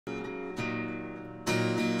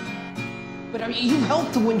But I mean, you've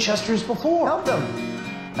helped the Winchesters before. Helped them.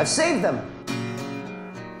 I've saved them.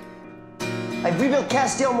 I've rebuilt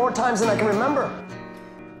Castile more times than I can remember.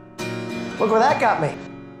 Look where that got me.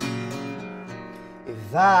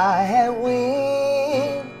 If I had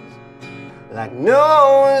wings like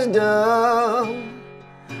Noah's dove,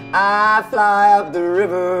 I'd fly up the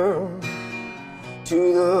river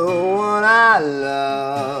to the one I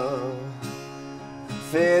love.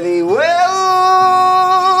 Fare thee well,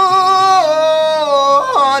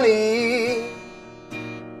 honey.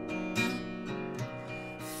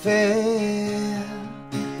 Fare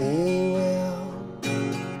thee well.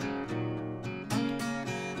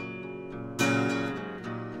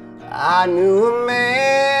 I knew a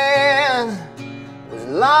man was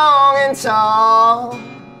long and tall.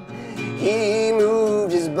 He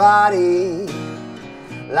moved his body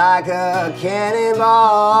like a cannonball.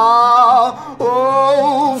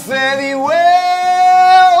 Oh, fare thee well,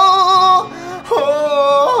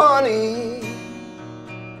 oh, honey.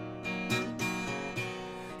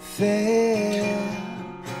 Fare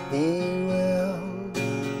thee well.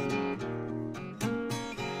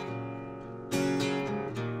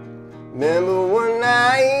 Remember one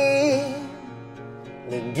night,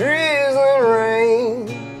 the drizzling rain,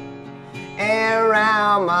 and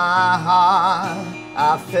around my heart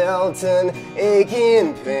I felt an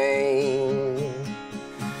aching pain.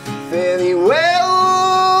 Fare thee well,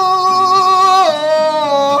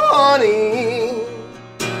 honey.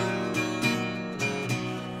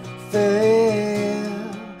 Fare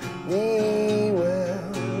thee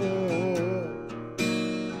well.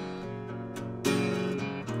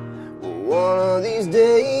 One of these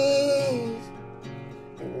days,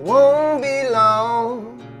 it won't be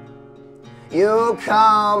long, you'll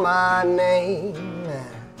call my name,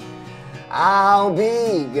 I'll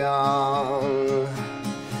be gone.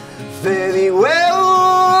 Fare thee well,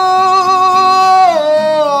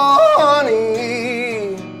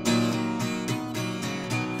 honey.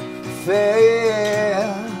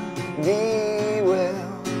 Fare thee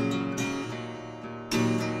well.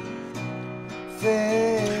 Fare